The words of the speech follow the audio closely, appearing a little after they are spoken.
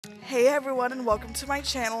Hey everyone and welcome to my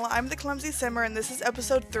channel. I'm the Clumsy Simmer and this is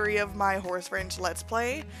episode 3 of my Horse Ranch Let's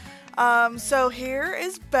Play. So here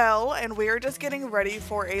is Belle and we are just getting ready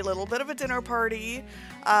for a little bit of a dinner party.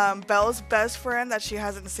 Belle's best friend that she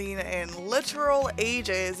hasn't seen in literal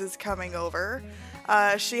ages is coming over.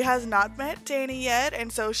 She has not met Danny yet and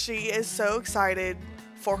so she is so excited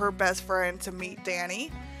for her best friend to meet Danny.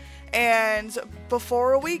 And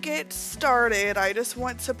before we get started, I just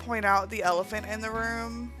want to point out the elephant in the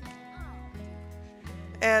room.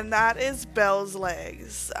 And that is Belle's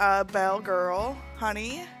legs. Belle girl,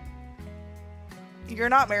 honey, you're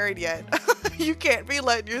not married yet. You can't be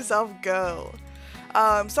letting yourself go.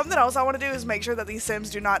 Something else I want to do is make sure that these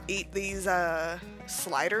Sims do not eat these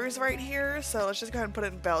sliders right here. So let's just go ahead and put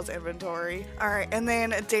it in Belle's inventory. Alright, and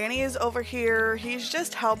then Danny is over here. He's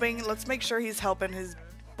just helping. Let's make sure he's helping his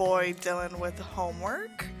boy Dylan with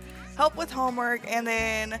homework. Help with homework. And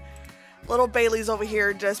then little Bailey's over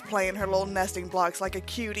here just playing her little nesting blocks like a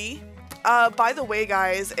cutie. By the way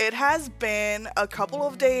guys, it has been a couple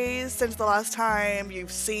of days since the last time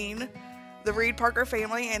you've seen the Reed Parker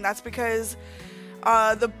family, and that's because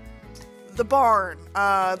the barn,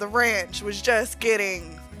 the ranch was just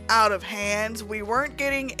getting out of hand. We weren't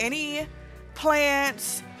getting any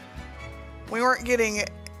plants. We weren't getting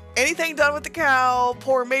anything done with the cow.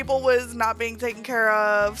 Poor Maple was not being taken care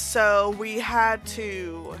of, so we had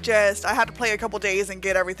to I had to play a couple days and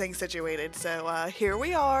get everything situated. So here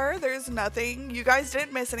we are. There's nothing. You guys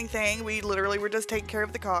didn't miss anything. We literally were just taking care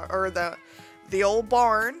of the car, or the old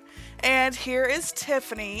barn. And here is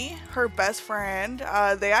Tiffany, her best friend.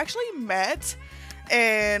 They actually met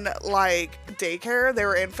in like daycare. They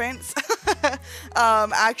were infants.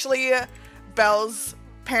 Actually, Belle's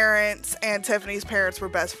parents and Tiffany's parents were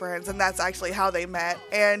best friends, and that's actually how they met,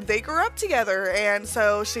 and they grew up together. And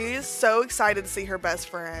so she's so excited to see her best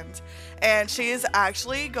friend, and she is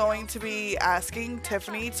actually going to be asking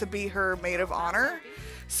Tiffany to be her maid of honor.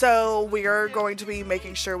 So we are going to be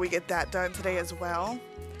making sure we get that done today as well.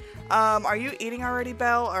 Are you eating already,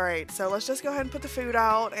 Belle? Alright, so let's just go ahead and put the food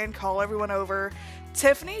out and call everyone over.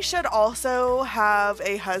 Tiffany should also have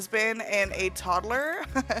a husband and a toddler.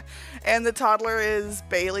 And the toddler is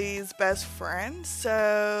Bailey's best friend.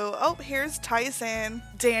 So, oh, here's Tyson.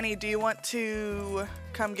 Danny, do you want to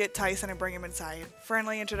come get Tyson and bring him inside?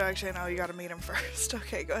 Friendly introduction. Oh, you gotta meet him first.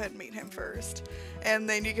 Okay, go ahead and meet him first. And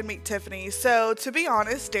then you can meet Tiffany. So, to be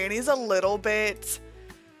honest, Danny's a little bit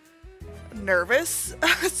nervous,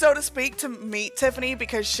 so to speak, to meet Tiffany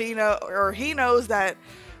because he knows that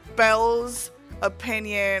Belle's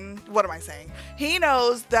opinion, what am I saying? He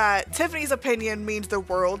knows that Tiffany's opinion means the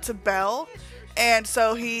world to Belle, and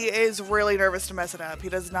so he is really nervous to mess it up. He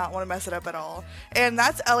does not want to mess it up at all. And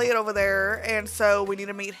that's Elliot over there, and so we need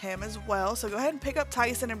to meet him as well. So go ahead and pick up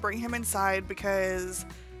Tyson and bring him inside because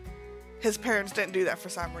his parents didn't do that for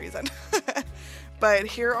some reason. But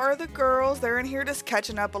here are the girls. They're in here just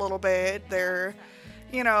catching up a little bit. They're,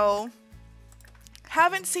 you know,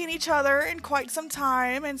 haven't seen each other in quite some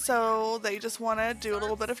time, and so they just want to do a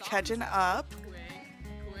little bit of catching up.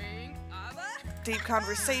 Deep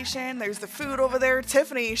conversation. There's the food over there.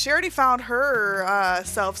 Tiffany, she already found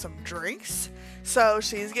herself some drinks, so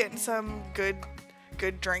she's getting some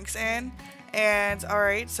good drinks in. And all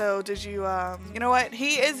right, so did you you know what?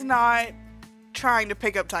 He is not trying to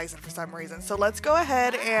pick up Tyson for some reason, so let's go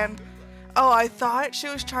ahead and oh, I thought she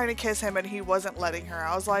was trying to kiss him and he wasn't letting her.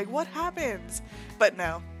 I was like, what happens? But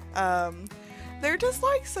no, they're just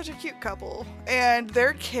like such a cute couple, and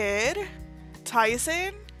their kid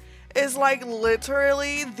Tyson is like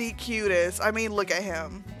literally the cutest. I mean, look at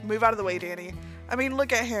him. Move out of the way, Danny. I mean,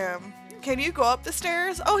 look at him. Can you go up the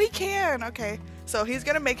stairs? Oh, he can. Okay, so he's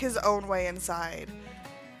gonna make his own way inside.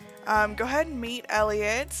 Go ahead and meet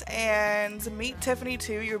Elliot and meet Tiffany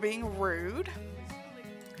too. You're being rude.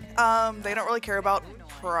 They don't really care about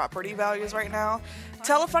property values right now.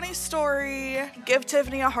 Tell a funny story. Give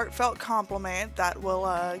Tiffany a heartfelt compliment that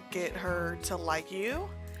will get her to like you.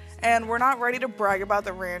 And we're not ready to brag about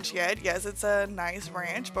the ranch yet. Yes, it's a nice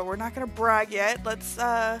ranch, but we're not gonna brag yet. Let's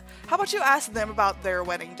how about you ask them about their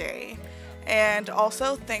wedding day? And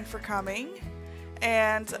also thank for coming.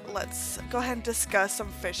 And let's go ahead and discuss some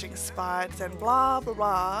fishing spots and blah, blah,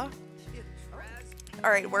 blah.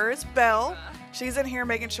 Alright, where is Belle? She's in here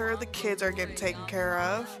making sure the kids are getting taken care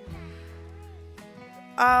of.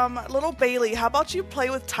 Little Bailey, how about you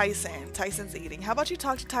play with Tyson? Tyson's eating. How about you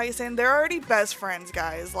talk to Tyson? They're already best friends,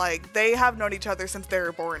 guys. Like, they have known each other since they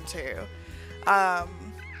were born, too.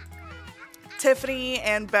 Tiffany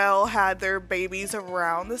and Belle had their babies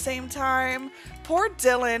around the same time. Poor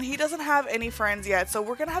Dylan, he doesn't have any friends yet, so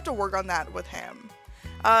we're gonna have to work on that with him.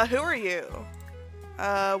 Who are you?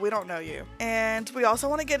 We don't know you. And we also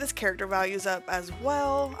want to get his character values up as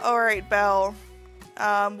well. Alright, Belle.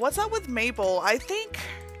 What's up with Maple?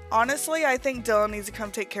 Honestly, I think Dylan needs to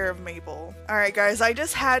come take care of Maple. Alright guys, I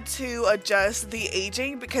just had to adjust the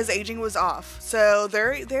aging because aging was off. So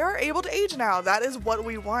they are able to age now. That is what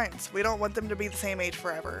we want. We don't want them to be the same age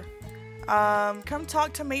forever. Come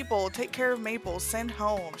talk to Maple, take care of Maple, send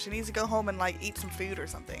home. She needs to go home and like eat some food or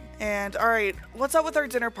something. And alright, what's up with our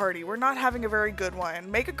dinner party? We're not having a very good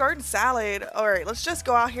one. Make a garden salad. Alright, let's just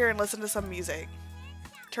go out here and listen to some music.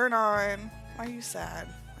 Turn on. Why are you sad?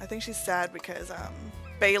 I think she's sad because,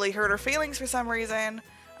 Bailey hurt her feelings for some reason.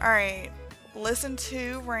 Alright, listen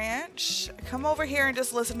to ranch. Come over here and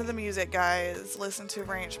just listen to the music, guys. Listen to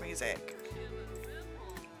ranch music.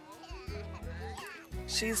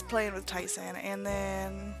 She's playing with Tyson, and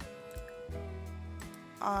then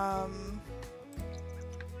I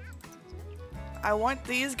want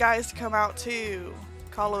these guys to come out too.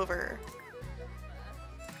 Call over.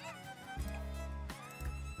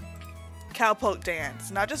 Cowpoke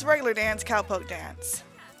dance. Not just regular dance, cowpoke dance.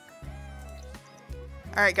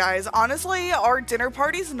 Alright guys, honestly, our dinner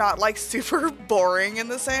party's not like super boring in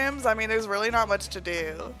The Sims. I mean, there's really not much to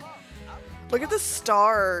do. Look at the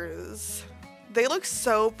stars. They look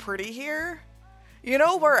so pretty here. You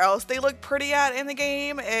know where else they look pretty at in the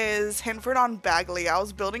game is Hinford on Bagley. I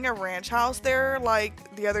was building a ranch house there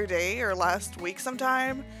like the other day or last week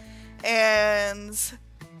sometime. And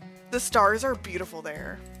the stars are beautiful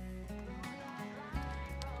there.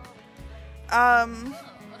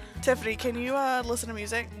 Tiffany, can you listen to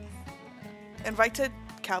music? Invite to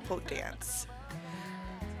cowpoke dance.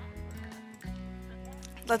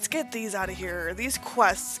 Let's get these out of here. These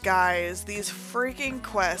quests, guys, these freaking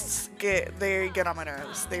quests they get on my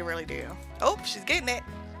nerves. They really do. Oh, she's getting it.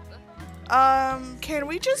 Can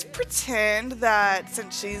we just pretend that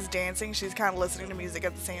since she's dancing, she's kind of listening to music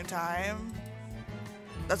at the same time?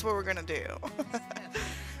 That's what we're gonna do.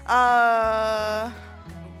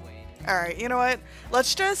 Alright, you know what?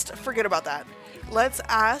 Let's just forget about that. Let's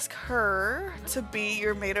ask her to be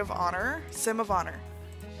your maid of honor, sim of honor.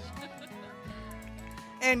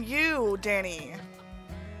 And you, Danny.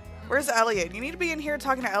 Where's Elliot? You need to be in here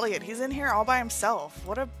talking to Elliot. He's in here all by himself.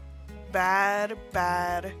 What a bad,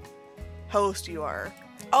 bad host you are.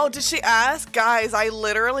 Oh, did she ask? Guys, I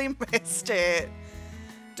literally missed it.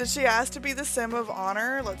 Did she ask to be the sim of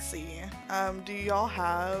honor? Let's see. Do y'all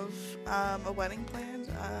have a wedding planned?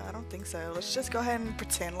 I don't think so. Let's just go ahead and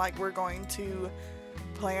pretend like we're going to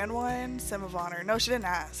plan one. Sim of honor. No, she didn't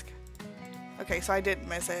ask. Okay, so I didn't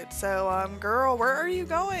miss it. So, girl, where are you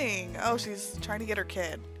going? Oh, she's trying to get her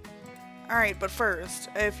kid. Alright, but first,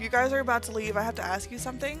 if you guys are about to leave, I have to ask you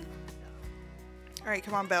something. Alright,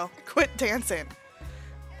 come on, Belle. Quit dancing.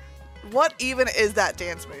 What even is that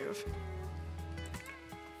dance move?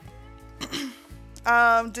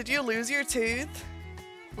 Did you lose your tooth?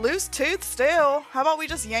 Loose tooth still? How about we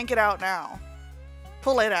just yank it out now?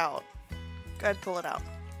 Pull it out. Go ahead, pull it out.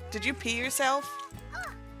 Did you pee yourself?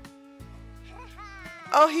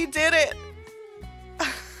 Oh, he did it!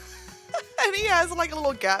 And he has like a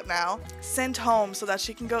little gap now. Sent home so that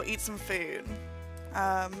she can go eat some food.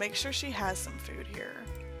 Make sure she has some food here.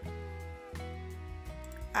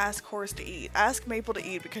 Ask Horse to eat. Ask Maple to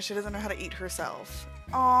eat because she doesn't know how to eat herself.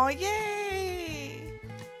 Aw, yay!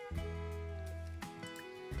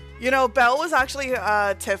 You know, Belle was actually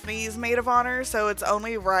Tiffany's maid of honor, so it's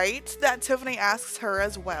only right that Tiffany asks her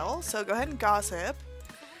as well. So go ahead and gossip.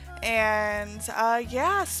 And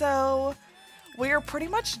yeah, so we are pretty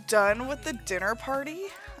much done with the dinner party.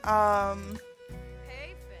 I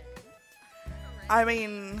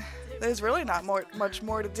mean, there's really not much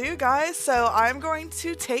more to do, guys. So I'm going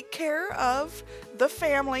to take care of the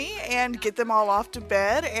family and get them all off to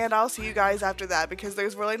bed, and I'll see you guys after that because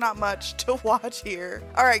there's really not much to watch here.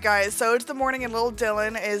 Alright guys, so it's the morning and little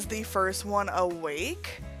Dylan is the first one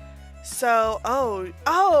awake. So,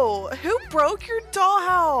 oh, who broke your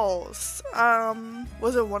dollhouse?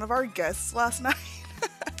 Was it one of our guests last night?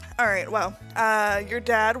 Alright, well, your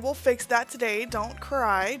dad will fix that today. Don't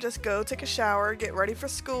cry. Just go take a shower, get ready for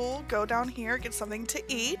school, go down here, get something to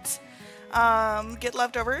eat, get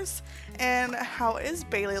leftovers. And how is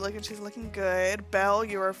Bailey looking? She's looking good. Belle,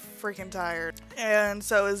 you are freaking tired. And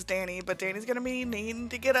so is Danny, but Danny's gonna be needing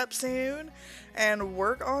to get up soon and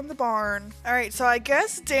work on the barn. Alright, so I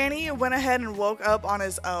guess Danny went ahead and woke up on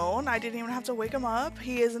his own. I didn't even have to wake him up.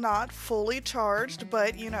 He is not fully charged,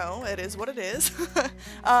 but you know, it is what it is.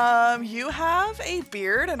 You have a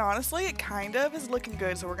beard, and honestly, it kind of is looking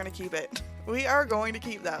good, so we're gonna keep it. We are going to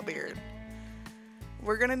keep that beard.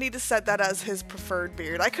 We're gonna need to set that as his preferred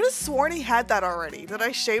beard. I could have sworn he had that already. Did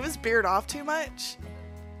I shave his beard off too much?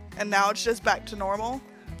 and now it's just back to normal.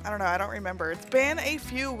 I don't know, I don't remember. It's been a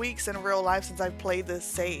few weeks in real life since I've played this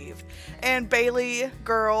save. And Bailey,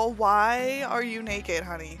 girl, why are you naked,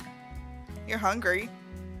 honey? You're hungry.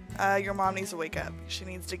 Your mom needs to wake up. She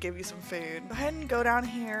needs to give you some food. Go ahead and go down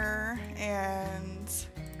here, and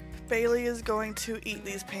Bailey is going to eat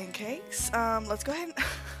these pancakes. Let's go ahead and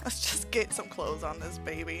let's just get some clothes on this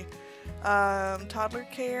baby. Toddler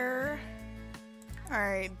care.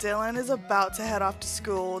 Alright, Dylan is about to head off to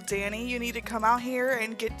school. Danny, you need to come out here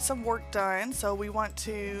and get some work done. So we want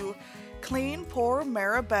to clean poor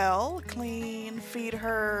Maribel, clean, feed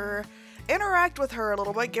her, interact with her a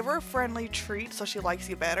little bit, give her a friendly treat so she likes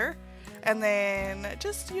you better. And then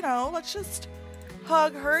just, you know, let's just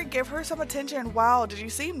hug her and give her some attention. Wow, did you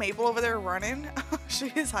see Mabel over there running?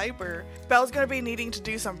 She is hyper. Belle's gonna be needing to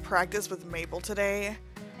do some practice with Mabel today.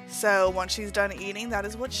 So once she's done eating, that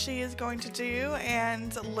is what she is going to do.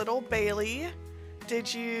 And little Bailey,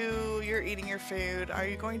 you're eating your food. Are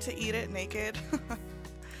you going to eat it naked?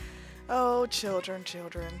 Oh, children.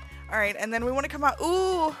 All right, and then we want to come out.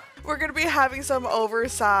 Ooh, we're going to be having some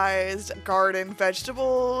oversized garden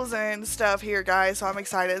vegetables and stuff here, guys. So I'm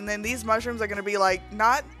excited. And then these mushrooms are going to be like,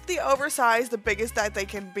 not the oversized, the biggest that they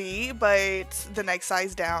can be, but the next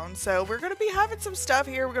size down. So we're going to be having some stuff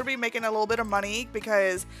here. We're going to be making a little bit of money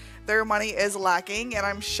because their money is lacking, and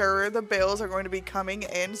I'm sure the bills are going to be coming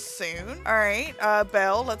in soon. All right,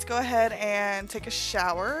 Belle, let's go ahead and take a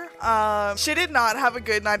shower. She did not have a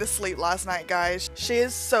good night of sleep last night, guys. She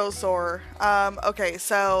is so sore. Okay,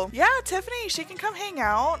 so yeah, Tiffany, she can come hang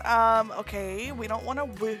out. Okay, we don't want to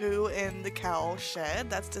woohoo in the cow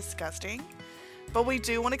shed. That's disgusting. But we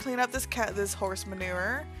do want to clean up this horse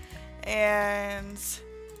manure. And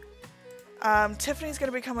Tiffany's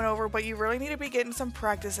going to be coming over, but you really need to be getting some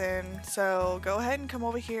practice in. So go ahead and come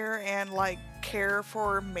over here and like care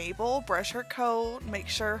for Mabel, brush her coat, make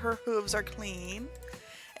sure her hooves are clean,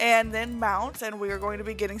 and then mount. And we are going to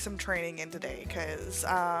be getting some training in today because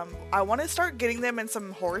I want to start getting them in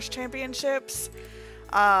some horse championships.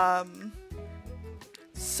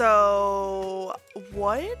 So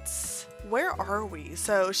where are we?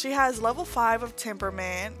 So she has level 5 of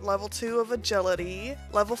temperament, level 2 of agility,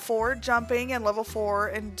 level 4 jumping, and level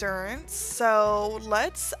 4 endurance. So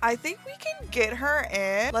I think we can get her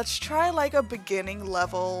in. Let's try like a beginning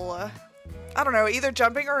level, I don't know, either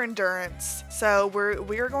jumping or endurance. So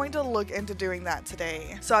we are going to look into doing that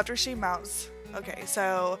today. So after she mounts, okay,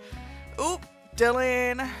 so,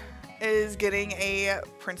 Dylan is getting a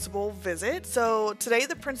principal visit. So today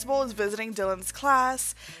the principal is visiting Dylan's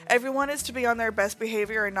class. Everyone is to be on their best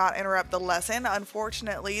behavior and not interrupt the lesson.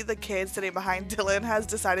 Unfortunately, the kid sitting behind Dylan has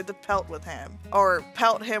decided to pelt him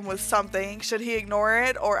with something. Should he ignore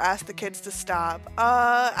it or ask the kids to stop?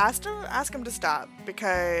 Ask him to stop,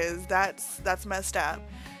 because that's messed up.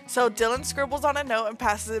 So Dylan scribbles on a note and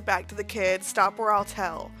passes it back to the kid. Stop or I'll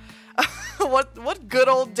tell. What good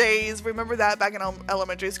old days. Remember that back in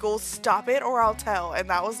elementary school? Stop it or I'll tell. And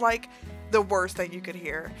that was like the worst thing you could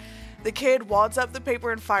hear. The kid wads up the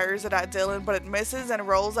paper and fires it at Dylan, but it misses and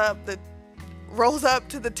rolls up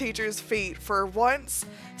to the teacher's feet. For once,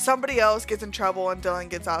 somebody else gets in trouble and Dylan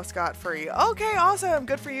gets off scot-free. Okay, awesome.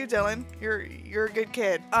 Good for you, Dylan. You're a good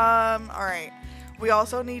kid. All right. We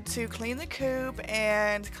also need to clean the coop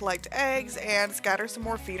and collect eggs and scatter some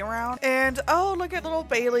more feed around. And oh, look at little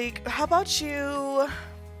Bailey. How about you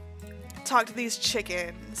talk to these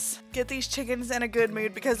chickens? Get these chickens in a good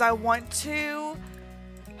mood, because I want to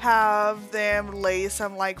have them lay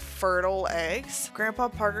some like fertile eggs. Grandpa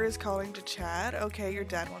Parker is calling to chat. Okay, your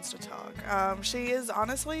dad wants to talk. She is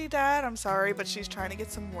honestly, Dad, I'm sorry, but she's trying to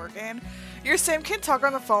get some work in. Your sim can talk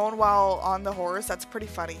on the phone while on the horse. That's pretty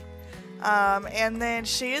funny. And then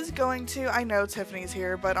she is going to, I know Tiffany's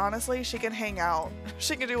here, but honestly, she can hang out.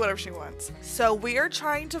 She can do whatever she wants. So we are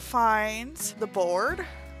trying to find the board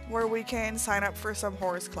where we can sign up for some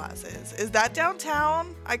horse classes. Is that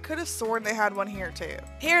downtown? I could have sworn they had one here too.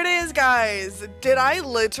 Here it is, guys. Did I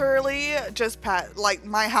literally just pass, like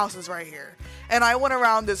my house is right here. And I went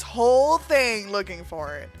around this whole thing looking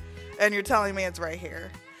for it. And you're telling me it's right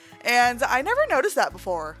here. And I never noticed that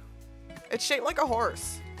before. It's shaped like a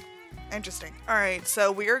horse. Interesting. All right,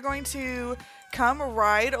 so we are going to come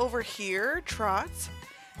right over here, trot,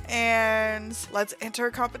 and let's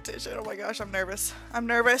enter competition. Oh my gosh, I'm nervous.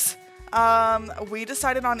 We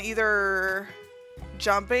decided on either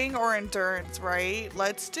jumping or endurance, right?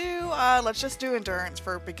 Let's just do endurance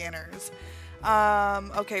for beginners.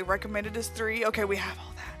 Okay, recommended is 3. Okay, we have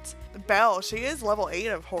all that. Belle, she is level 8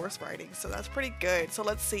 of horse riding, so that's pretty good. So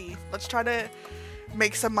let's see. Let's try to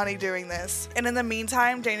make some money doing this. And in the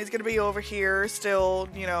meantime, Danny's gonna be over here still,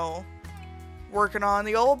 you know, Working on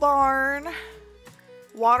the old barn,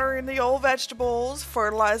 watering the old vegetables,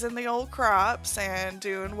 fertilizing the old crops, and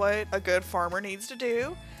doing what a good farmer needs to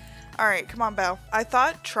do. Alright, come on, Belle. I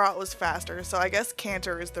thought trot was faster, so I guess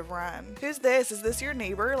canter is the run. Who's this? Is this your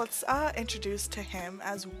neighbor? Let's introduce to him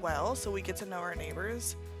as well so we get to know our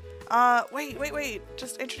neighbors. Wait.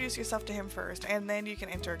 Just introduce yourself to him first, and then you can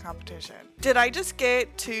enter a competition. Did I just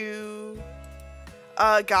get to...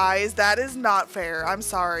 guys, that is not fair. I'm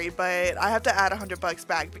sorry, but I have to add $100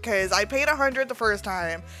 back because I paid $100 the first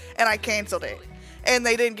time and I canceled it. And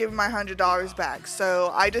they didn't give me my $100 back, so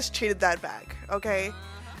I just cheated that back, okay?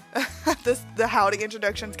 The howdy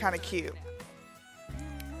introduction's kind of cute.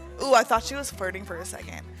 Ooh, I thought she was flirting for a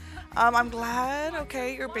second. I'm glad.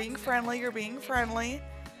 Okay, you're being friendly.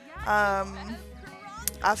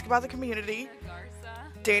 Ask about the community.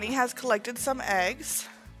 Danny has collected some eggs.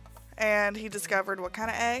 And he discovered what kind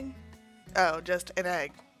of egg? Oh, just an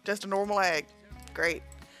egg. Just a normal egg. Great.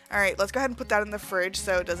 Alright, let's go ahead and put that in the fridge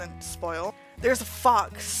so it doesn't spoil. There's a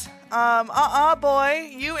fox. Boy.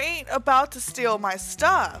 You ain't about to steal my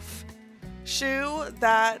stuff. Shoo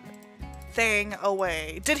that thing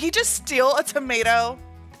away. Did he just steal a tomato?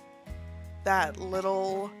 That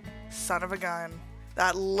little son of a gun.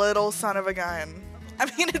 That little son of a gun. I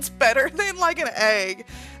mean, it's better than like an egg.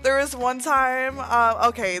 There was one time,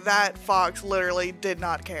 okay, that fox literally did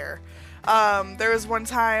not care. There was one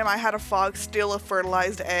time I had a fox steal a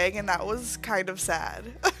fertilized egg, and that was kind of sad.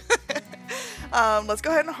 Let's go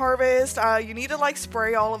ahead and harvest. You need to like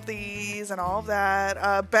spray all of these and all of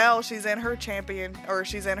that. Belle, she's in her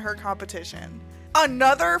she's in her competition.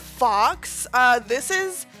 Another fox? This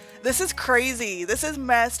is crazy. This is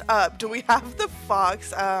messed up. Do we have the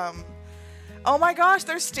fox? Oh my gosh,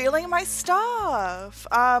 they're stealing my stuff.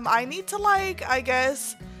 I need to like, I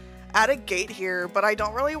guess, add a gate here, but I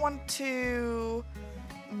don't really want to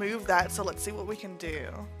move that, so let's see what we can do.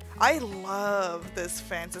 I love this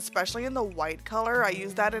fence, especially in the white color. I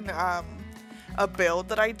used that in a build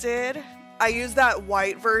that I did. I used that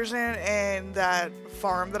white version in that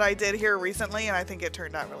farm that I did here recently, and I think it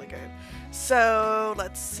turned out really good. So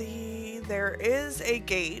let's see, there is a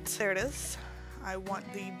gate. There it is. I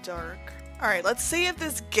want the dark. All right, let's see if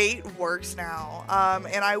this gate works now.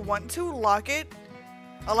 And I want to lock it.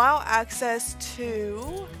 Allow access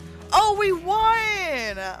to... Oh, we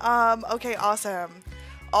won! Okay, awesome.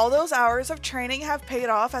 All those hours of training have paid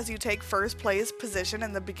off as you take first place position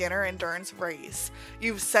in the beginner endurance race.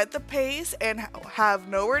 You've set the pace and have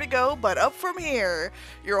nowhere to go but up from here.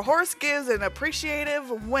 Your horse gives an appreciative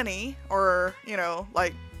whinny, or, you know,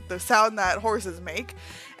 like the sound that horses make,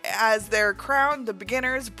 as they're crowned the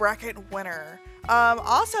beginner's bracket winner.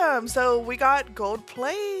 Awesome. So we got gold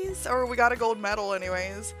place, or we got a gold medal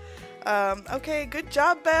anyways. Okay, good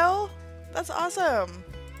job, Belle. That's awesome.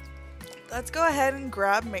 Let's go ahead and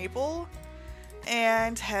grab Maple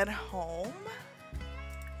and head home.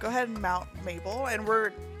 Go ahead and mount Maple, and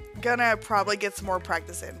we're gonna probably get some more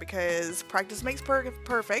practice in because practice makes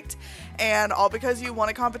perfect, and all because you won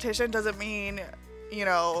a competition doesn't mean, you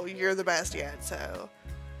know, you're the best yet. So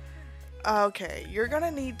okay, you're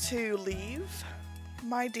gonna need to leave,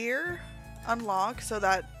 my dear. Unlock so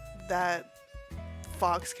that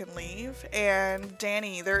fox can leave. And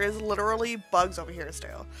Danny, there is literally bugs over here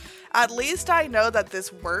still. At least I know that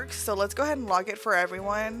this works, so let's go ahead and lock it for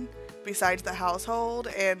everyone besides the household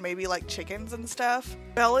and maybe like chickens and stuff.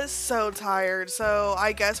 Belle is so tired, so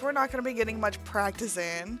I guess we're not going to be getting much practice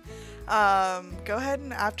in. Go ahead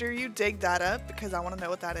and after you dig that up, because I want to know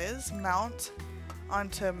what that is, mount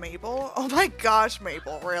onto Maple. Oh my gosh,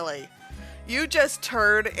 Maple, really? You just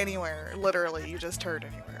turd anywhere. Literally, you just turd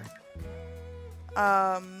anywhere.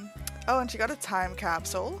 Oh, and she got a time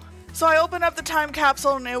capsule. So I opened up the time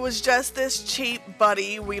capsule and it was just this cheap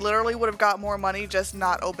buddy. We literally would have got more money just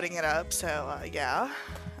not opening it up. So yeah,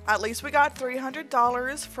 at least we got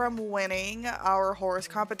 $300 from winning our horse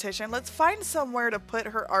competition. Let's find somewhere to put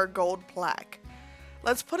our gold plaque.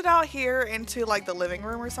 Let's put it out here into like the living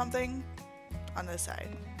room or something on this side.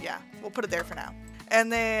 Yeah, we'll put it there for now. And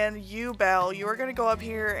then you, Belle, you are going to go up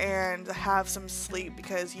here and have some sleep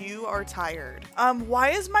because you are tired.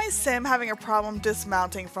 Why is my sim having a problem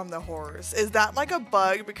dismounting from the horse? Is that like a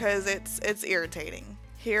bug? Because it's irritating.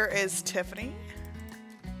 Here is Tiffany.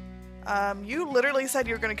 You literally said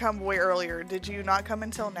you were going to come way earlier. Did you not come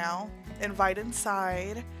until now? Invite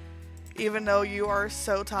inside. Even though you are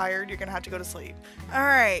so tired, you're gonna have to go to sleep.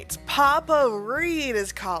 Alright, Papa Reed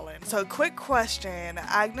is calling. So quick question.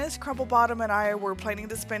 Agnes, Crumplebottom, and I were planning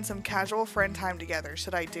to spend some casual friend time together.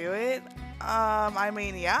 Should I do it? I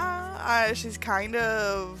mean, yeah. She's kind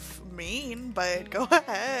of mean, but go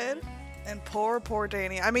ahead. And poor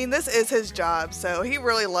Danny. I mean, this is his job, so he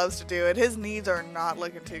really loves to do it. His knees are not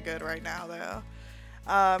looking too good right now, though.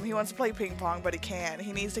 He wants to play ping pong, but he can't.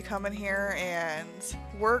 He needs to come in here and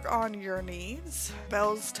work on your needs.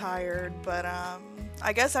 Belle's tired, but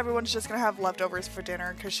I guess everyone's just gonna have leftovers for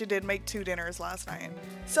dinner because she did make 2 dinners last night.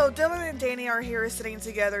 So Dylan and Danny are here sitting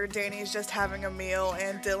together. Danny's just having a meal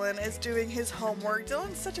and Dylan is doing his homework.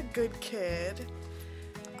 Dylan's such a good kid.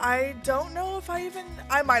 I don't know if I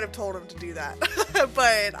might have told him to do that,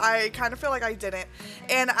 but I kind of feel like I didn't.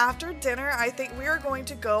 And after dinner, I think we are going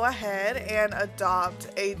to go ahead and adopt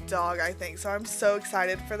a dog, I think. So I'm so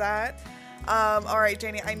excited for that. All right,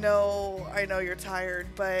 Danny, I know you're tired,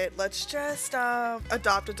 but let's just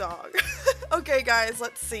adopt a dog. Okay, guys,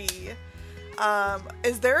 let's see.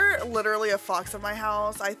 Is there literally a fox in my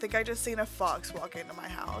house? I think I just seen a fox walk into my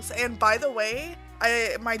house. And by the way,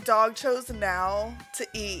 my dog chose now to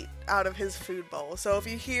eat out of his food bowl. So if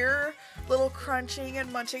you hear little crunching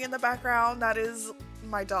and munching in the background, that is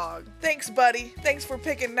my dog. Thanks, buddy. Thanks for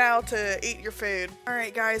picking now to eat your food. All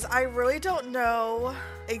right, guys, I really don't know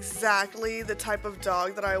exactly the type of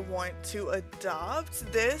dog that I want to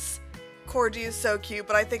adopt. This Corgi is so cute,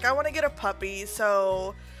 but I think I want to get a puppy.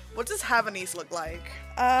 So what does Havanese look like?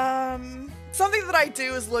 Something that I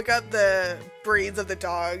do is look up the breeds of the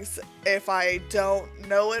dogs if I don't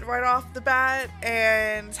know it right off the bat.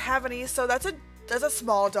 And Havanese, so that's a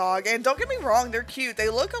small dog. And don't get me wrong, they're cute. They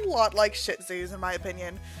look a lot like Shih Tzus in my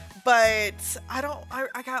opinion. But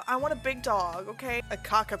I want a big dog, okay? A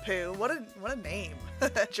cockapoo. What a name.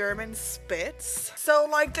 German Spitz. So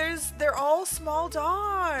like they're all small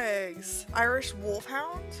dogs. Irish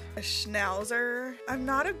Wolfhound, a Schnauzer. I'm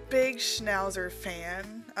not a big Schnauzer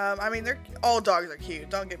fan. I mean, all dogs are cute,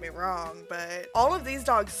 don't get me wrong, but all of these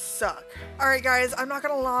dogs suck. All right, guys, I'm not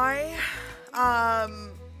gonna lie.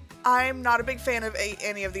 I'm not a big fan of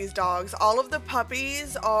any of these dogs. All of the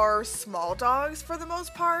puppies are small dogs for the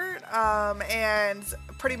most part, and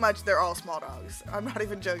pretty much they're all small dogs. I'm not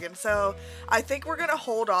even joking. So I think we're gonna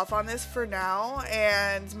hold off on this for now,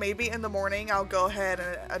 and maybe in the morning I'll go ahead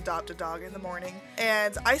and adopt a dog in the morning.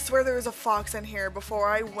 And I swear there was a fox in here before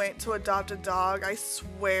I went to adopt a dog. I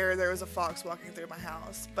swear there was a fox walking through my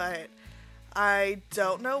house, but I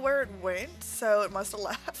don't know where it went, so it must have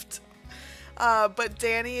left. But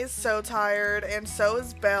Danny is so tired and so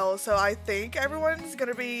is Belle, so I think everyone's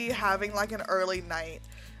gonna be having like an early night.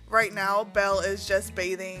 Right now, Belle is just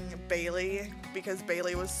bathing Bailey because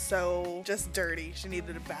Bailey was so just dirty. She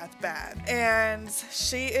needed a bath bad. And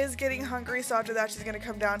she is getting hungry, so after that she's gonna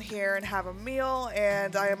come down here and have a meal.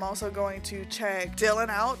 And I am also going to check Dylan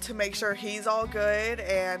out to make sure he's all good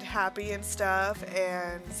and happy and stuff.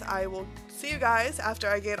 And I will see you guys after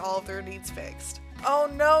I get all of their needs fixed. Oh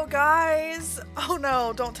no, guys. Oh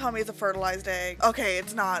no, don't tell me it's a fertilized egg. Okay,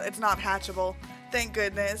 it's not hatchable. Thank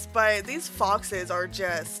goodness. But these foxes are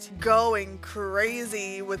just going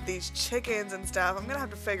crazy with these chickens and stuff. I'm gonna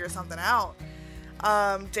have to figure something out.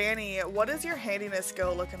 Danny, what is your handiness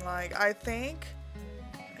skill looking like? I think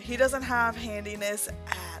he doesn't have handiness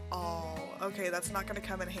at all. Okay, that's not gonna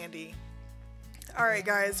come in handy. Alright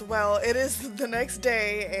guys, well, it is the next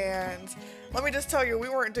day and let me just tell you, we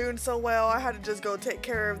weren't doing so well. I had to just go take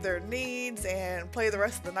care of their needs and play the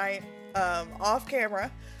rest of the night off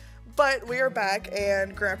camera. But we are back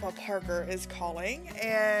and Grandpa Parker is calling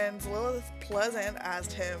and Lilith Pleasant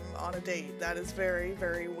asked him on a date. That is very,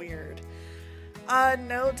 very weird.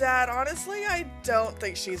 No, Dad, honestly, I don't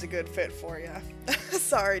think she's a good fit for you.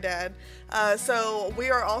 Sorry, Dad. So we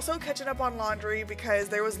are also catching up on laundry because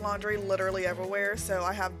there was laundry literally everywhere. So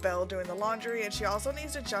I have Belle doing the laundry and she also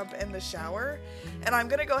needs to jump in the shower. And I'm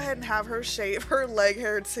gonna go ahead and have her shave her leg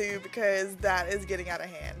hair too because that is getting out of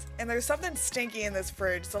hand. And there's something stinky in this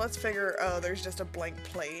fridge. So let's figure, oh, there's just a blank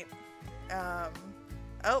plate.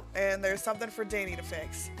 Oh, and there's something for Danny to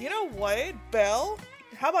fix. You know what, Belle?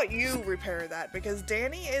 How about you repair that? Because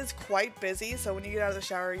Danny is quite busy, so when you get out of the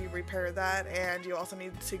shower, you repair that, and you also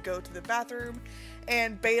need to go to the bathroom.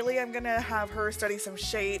 And Bailey, I'm gonna have her study some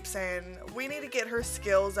shapes, and we need to get her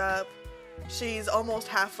skills up. She's almost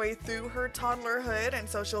halfway through her toddlerhood, and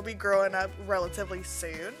so she'll be growing up relatively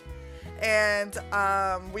soon. And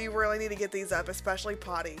we really need to get these up, especially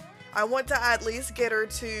potty. I want to at least get her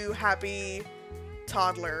to happy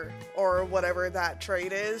toddler or whatever that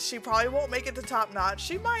trait is. She probably won't make it to top notch.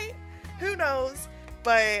 She might, who knows,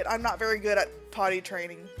 but I'm not very good at potty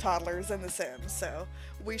training toddlers in The Sims, so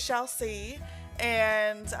we shall see.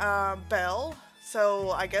 And Belle,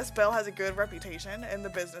 so I guess Belle has a good reputation in the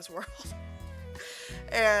business world.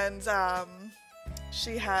 And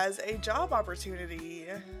she has a job opportunity.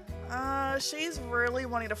 She's really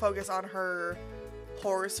wanting to focus on her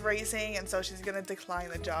horse racing, and so she's gonna decline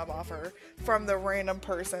the job offer from the random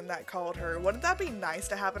person that called her. Wouldn't that be nice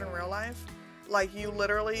to happen in real life? Like, you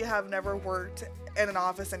literally have never worked in an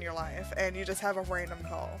office in your life and you just have a random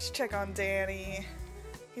call. Let's check on Danny.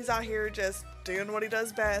 He's out here just doing what he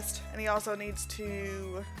does best, and he also needs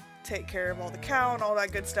to take care of all the cow and all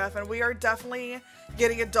that good stuff. And we are definitely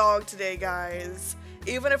getting a dog today, guys.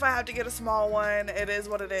 Even if I have to get a small one, it is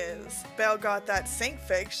what it is. Belle got that sink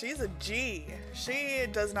fix. She's a G. She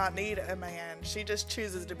does not need a man. She just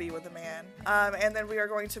chooses to be with a man. And then we are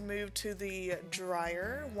going to move to the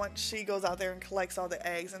dryer once she goes out there and collects all the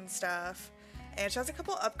eggs and stuff. And she has a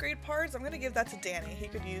couple upgrade parts. I'm going to give that to Danny. He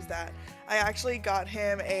could use that. I actually got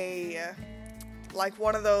him a, like,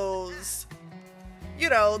 one of those, you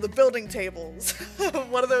know, the building tables.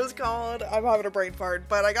 What are those called? I'm having a brain fart,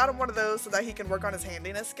 but I got him one of those so that he can work on his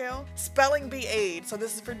handiness skill. Spelling bee aid. So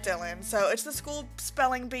this is for Dylan. So it's the school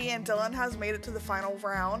spelling bee, and Dylan has made it to the final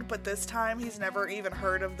round, but this time he's never even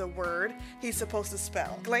heard of the word he's supposed to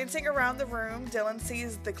spell. Glancing around the room, Dylan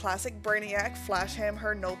sees the classic Brainiac flash him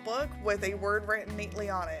her notebook with a word written neatly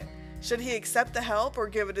on it. Should he accept the help or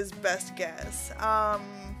give it his best guess?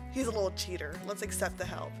 He's a little cheater. Let's accept the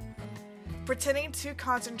help. Pretending to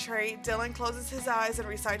concentrate, Dylan closes his eyes and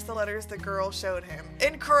recites the letters the girl showed him.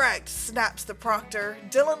 Incorrect, snaps the proctor.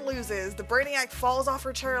 Dylan loses. The Brainiac falls off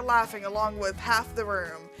her chair laughing along with half the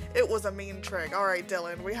room. It was a mean trick. Alright,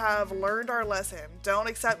 Dylan, we have learned our lesson. Don't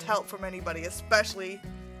accept help from anybody, especially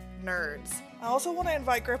nerds. I also want to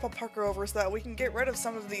invite Grandpa Parker over so that we can get rid of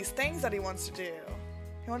some of these things that he wants to do.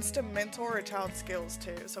 He wants to mentor a child's skills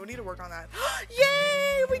too, so we need to work on that.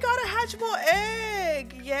 Yay! We got a hatchable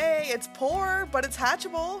egg! Yay! It's poor, but it's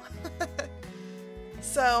hatchable.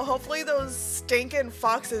 So hopefully those stinking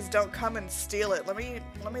foxes don't come and steal it. Let me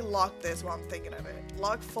lock this while I'm thinking of it.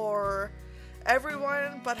 Lock for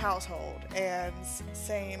everyone but household, and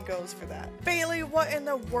same goes for that. Bailey, what in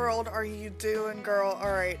the world are you doing, girl?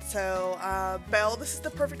 Alright, so Belle, this is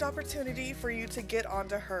the perfect opportunity for you to get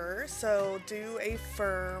onto her, so do a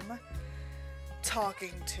firm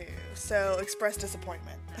talking to. So express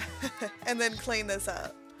disappointment and then clean this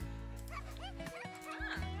up.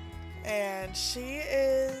 And she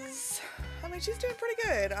is, I mean, she's doing pretty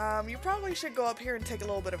good. You probably should go up here and take a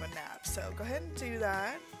little bit of a nap, so go ahead and do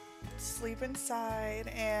that. Sleep inside.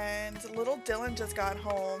 And little Dylan just got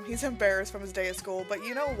home. He's embarrassed from his day of school, but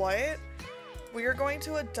you know what? We are going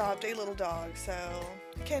to adopt a little dog, so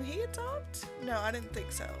can he adopt? No, I didn't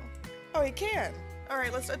think so. Oh, he can.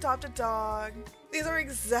 Alright, let's adopt a dog. These are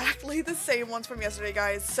exactly the same ones from yesterday,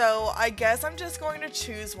 guys, so I guess I'm just going to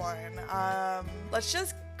choose one. Let's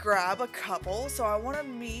just grab a couple. So I want to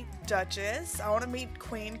meet Duchess. I want to meet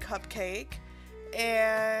Queen Cupcake.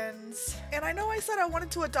 And I know I said I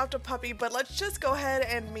wanted to adopt a puppy, but let's just go ahead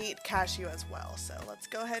and meet Cashew as well. So let's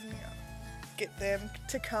go ahead and get them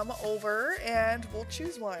to come over and we'll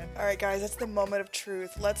choose one. Alright guys, it's the moment of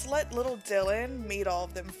truth. Let's let little Dylan meet all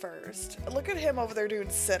of them first. Look at him over there doing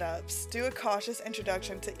sit-ups. Do a cautious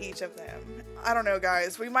introduction to each of them. I don't know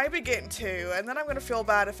guys, we might be getting 2 and then I'm gonna feel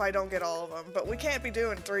bad if I don't get all of them, but we can't be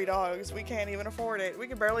doing 3 dogs. We can't even afford it. We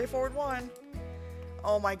can barely afford 1.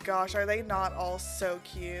 Oh my gosh, are they not all so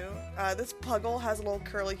cute? This Puggle has a little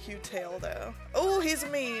curly cute tail though. Oh, he's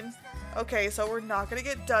mean. Okay, so we're not gonna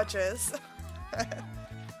get Duchess.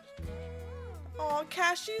 Oh,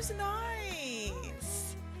 Cashew's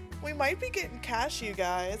nice. We might be getting Cashew,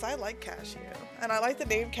 guys. I like Cashew. And I like the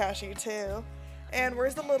name Cashew too. And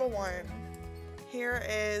where's the little one? Here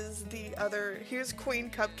is the other, here's Queen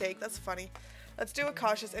Cupcake. That's funny. Let's do a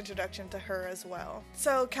cautious introduction to her as well.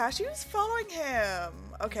 So Cashew's following him.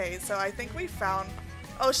 Okay, so I think we found,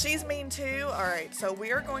 oh, she's mean too? Alright, so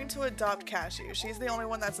we are going to adopt Cashew. She's the only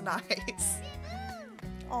one that's nice.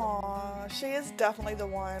 Aw, she is definitely the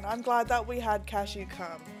one. I'm glad that we had Cashew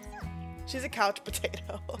come. She's a couch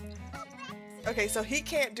potato. Okay, so he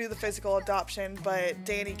can't do the physical adoption, but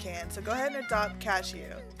Danny can. So go ahead and adopt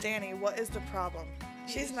Cashew. Danny, what is the problem?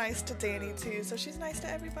 She's nice to Danny too, so she's nice to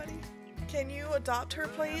everybody. Can you adopt her,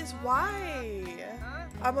 please? Why?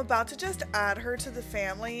 I'm about to just add her to the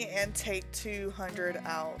family and take 200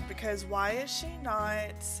 out, because why is she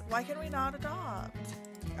not, why can we not adopt?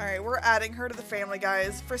 Alright, we're adding her to the family,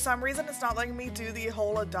 guys. For some reason, it's not letting me do the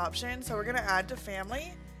whole adoption, so we're gonna add to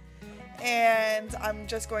family. And I'm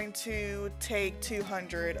just going to take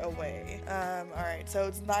 200 away. Alright, so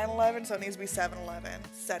it's 911, so it needs to be 711.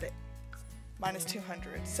 Set it. Minus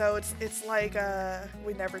 200. So it's like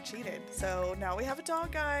we never cheated. So now we have a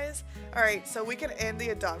dog, guys. Alright, so we can end the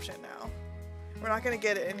adoption now. We're not gonna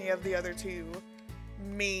get any of the other 2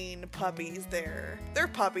 mean puppies there. They're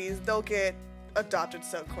puppies, they'll get adopted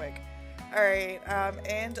so quick. Alright,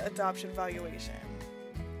 and adoption valuation.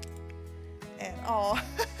 And, oh,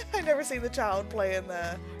 I never seen the child play in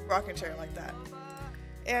the rocking chair like that.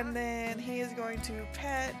 And then he is going to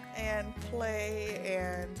pet and play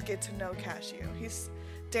and get to know Cashew.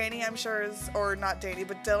 Danny, I'm sure is, or not Danny,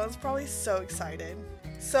 but Dylan's probably so excited.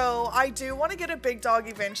 So I do want to get a big dog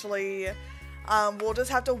eventually. We'll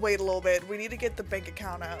just have to wait a little bit. We need to get the bank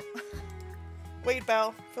account up. Wait,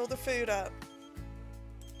 Belle, fill the food up.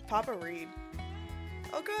 Papa read.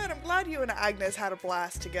 Oh good, I'm glad you and Agnes had a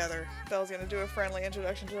blast together. Belle's gonna do a friendly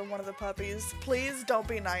introduction to one of the puppies. Please don't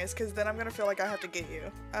be nice, because then I'm gonna feel like I have to get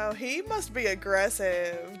you. Oh, he must be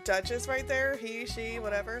aggressive. Duchess right there, he, she,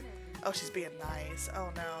 whatever. Oh, she's being nice. Oh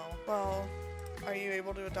no. Well, are you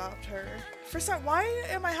able to adopt her? Why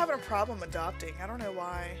am I having a problem adopting? I don't know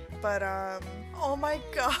why. But, oh my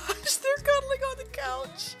gosh, they're cuddling on the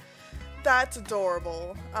couch. That's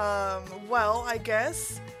adorable. Well, I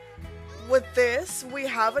guess with this, we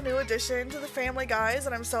have a new addition to the family, guys,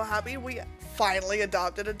 and I'm so happy we finally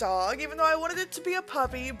adopted a dog, even though I wanted it to be a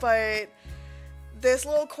puppy, but this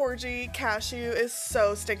little corgi, Cashew, is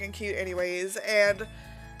so stinking cute anyways, and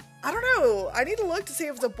I don't know, I need to look to see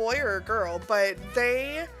if it's a boy or a girl, but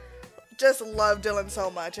they just love Dylan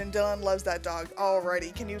so much, and Dylan loves that dog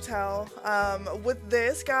already, can you tell? With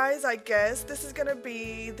this, guys, I guess this is gonna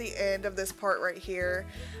be the end of this part right here.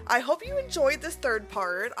 I hope you enjoyed this third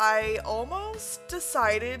part. I almost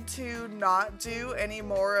decided to not do any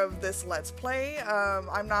more of this Let's Play.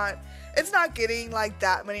 It's not getting like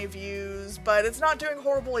that many views, but it's not doing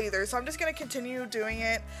horrible either, so I'm just gonna continue doing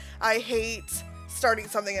it. I hate starting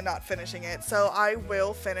something and not finishing it, so I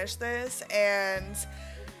will finish this. And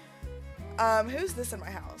who's this in my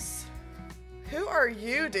house? Who are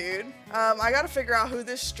you, dude? I gotta figure out who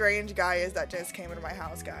this strange guy is that just came into my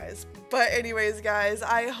house, guys. But anyways, guys,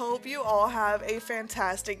 I hope you all have a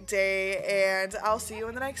fantastic day, and I'll see you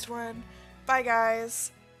in the next one. Bye,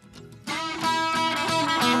 guys.